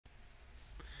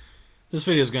This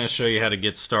video is going to show you how to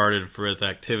get started with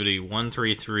activity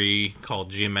 133 called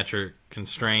geometric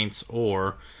constraints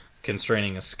or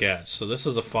constraining a sketch. So this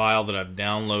is a file that I've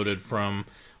downloaded from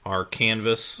our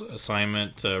Canvas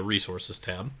assignment resources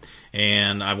tab,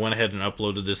 and I went ahead and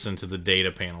uploaded this into the data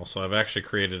panel. So I've actually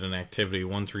created an activity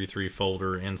 133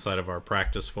 folder inside of our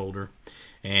practice folder,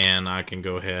 and I can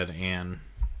go ahead and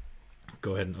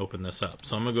open this up.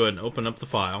 So I'm going to go ahead and open up the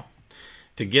file.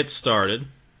 To get started,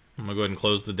 I'm going to go ahead and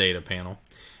close the data panel.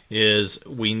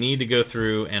 We need to go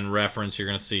through and reference. You're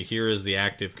going to see here is the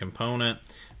active component,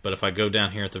 but if I go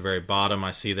down here at the very bottom,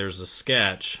 I see there's a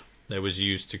sketch that was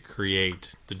used to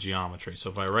create the geometry. So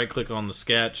if I right click on the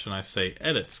sketch and I say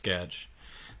edit sketch,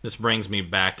 this brings me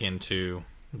back into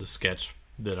the sketch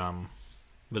that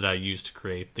I used to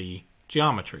create the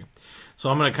geometry. So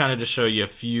I'm going to kind of just show you a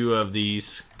few of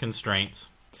these constraints.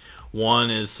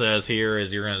 One says here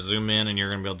is you're going to zoom in and you're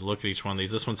going to be able to look at each one of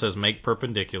these. This one says make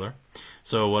perpendicular.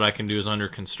 So what I can do is under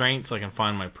constraints, I can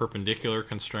find my perpendicular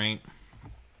constraint,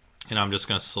 and I'm just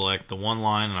going to select the one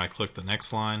line and I click the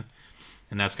next line,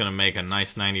 and that's going to make a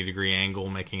nice 90-degree angle,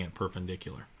 making it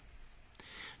perpendicular.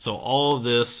 So all of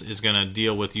this is going to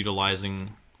deal with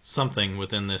utilizing something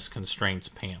within this constraints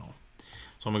panel.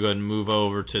 So I'm going to go ahead and move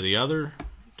over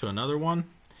to another one.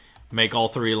 Make all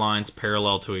three lines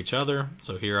parallel to each other.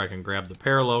 So here I can grab the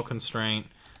parallel constraint,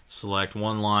 select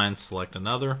one line, select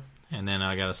another, and then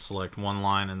I got to select one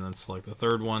line and then select the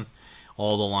third one.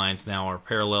 All the lines now are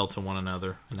parallel to one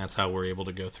another, and that's how we're able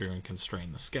to go through and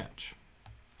constrain the sketch.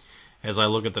 As I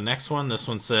look at the next one, this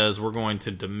one says we're going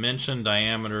to dimension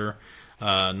diameter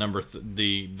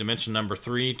the dimension number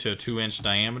 3 to a 2-inch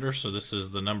diameter. So this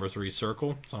is the number 3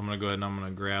 circle. So I'm going to go ahead and I'm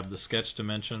going to grab the sketch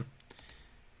dimension.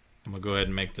 I'm going to go ahead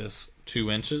and make this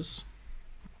 2 inches.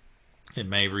 It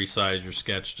may resize your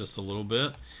sketch just a little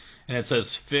bit. And it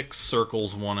says fix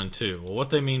circles 1 and 2. Well, what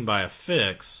they mean by a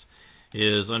fix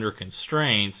is under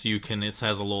constraints, it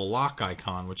has a little lock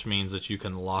icon, which means that you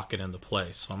can lock it into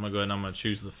place. So I'm going to go ahead and I'm going to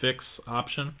choose the fix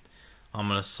option. I'm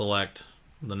going to select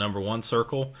the number 1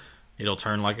 circle. It'll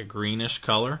turn like a greenish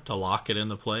color to lock it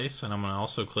into place. And I'm going to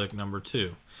also click number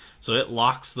 2. So it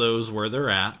locks those where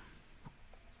they're at.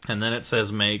 And then it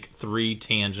says make 3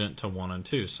 tangent to 1 and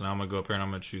 2. So now I'm going to go up here and I'm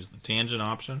going to choose the tangent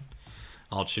option.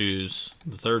 I'll choose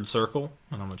the third circle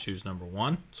and I'm going to choose number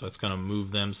 1. So it's going to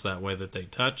move them so that way that they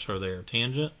touch or they are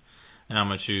tangent. And I'm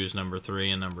going to choose number 3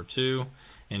 and number 2.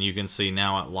 And you can see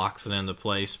now it locks it into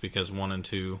place because 1 and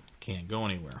 2 can't go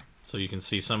anywhere. So you can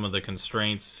see some of the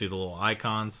constraints, see the little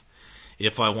icons.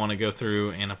 If I want to go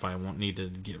through and if I need to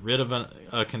get rid of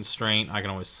a constraint, I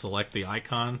can always select the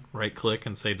icon, right click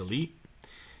and say delete.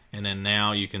 And then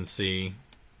now you can see,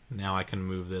 now I can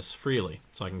move this freely.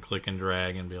 So I can click and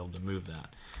drag and be able to move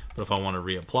that. But if I want to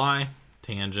reapply,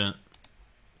 tangent,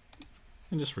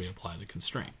 and just reapply the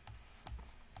constraint.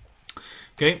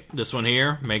 Okay, this one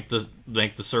here, make the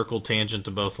circle tangent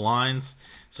to both lines.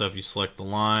 So if you select the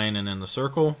line and then the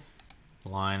circle,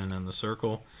 line and then the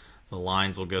circle, the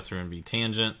lines will go through and be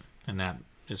tangent, and that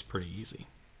is pretty easy.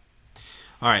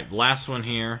 All right, the last one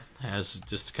here,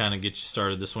 just to kind of get you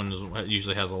started, this one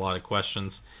usually has a lot of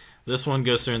questions. This one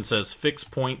goes through and says fix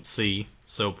point C.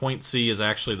 So point C is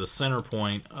actually the center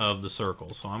point of the circle.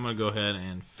 So I'm going to go ahead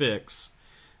and fix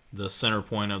the center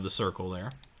point of the circle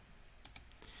there.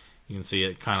 You can see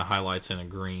it kind of highlights in a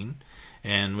green,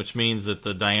 and which means that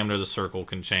the diameter of the circle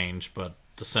can change, but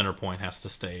the center point has to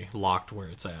stay locked where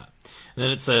it's at. And then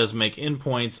it says make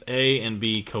endpoints A and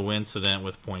B coincident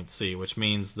with point C, which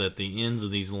means that the ends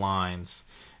of these lines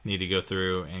need to go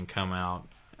through and come out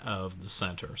of the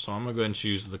center. So I'm going to go ahead and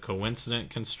choose the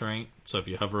coincident constraint. So if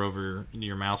you hover over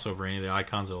your mouse over any of the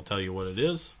icons, it'll tell you what it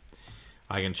is.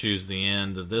 I can choose the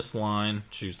end of this line,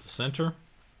 choose the center,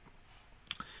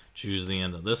 choose the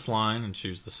end of this line, and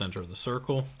choose the center of the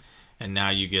circle. And now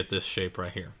you get this shape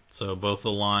right here. So both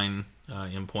the line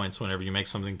endpoints, whenever you make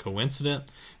something coincident,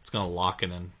 it's going to lock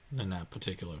it in that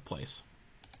particular place.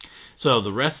 So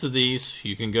the rest of these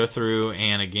you can go through,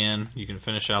 and again you can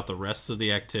finish out the rest of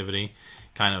the activity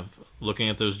kind of looking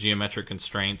at those geometric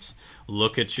constraints.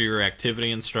 Look at your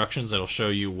activity instructions. That'll show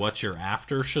you what your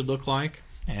after should look like,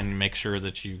 and make sure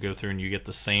that you go through and you get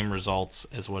the same results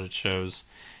as what it shows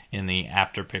in the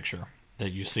after picture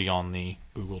that you see on the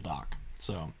Google Doc.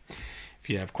 So if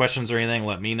you have questions or anything,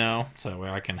 let me know so that way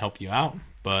I can help you out.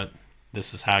 But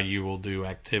this is how you will do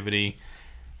activity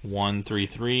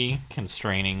 133,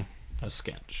 constraining a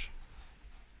sketch.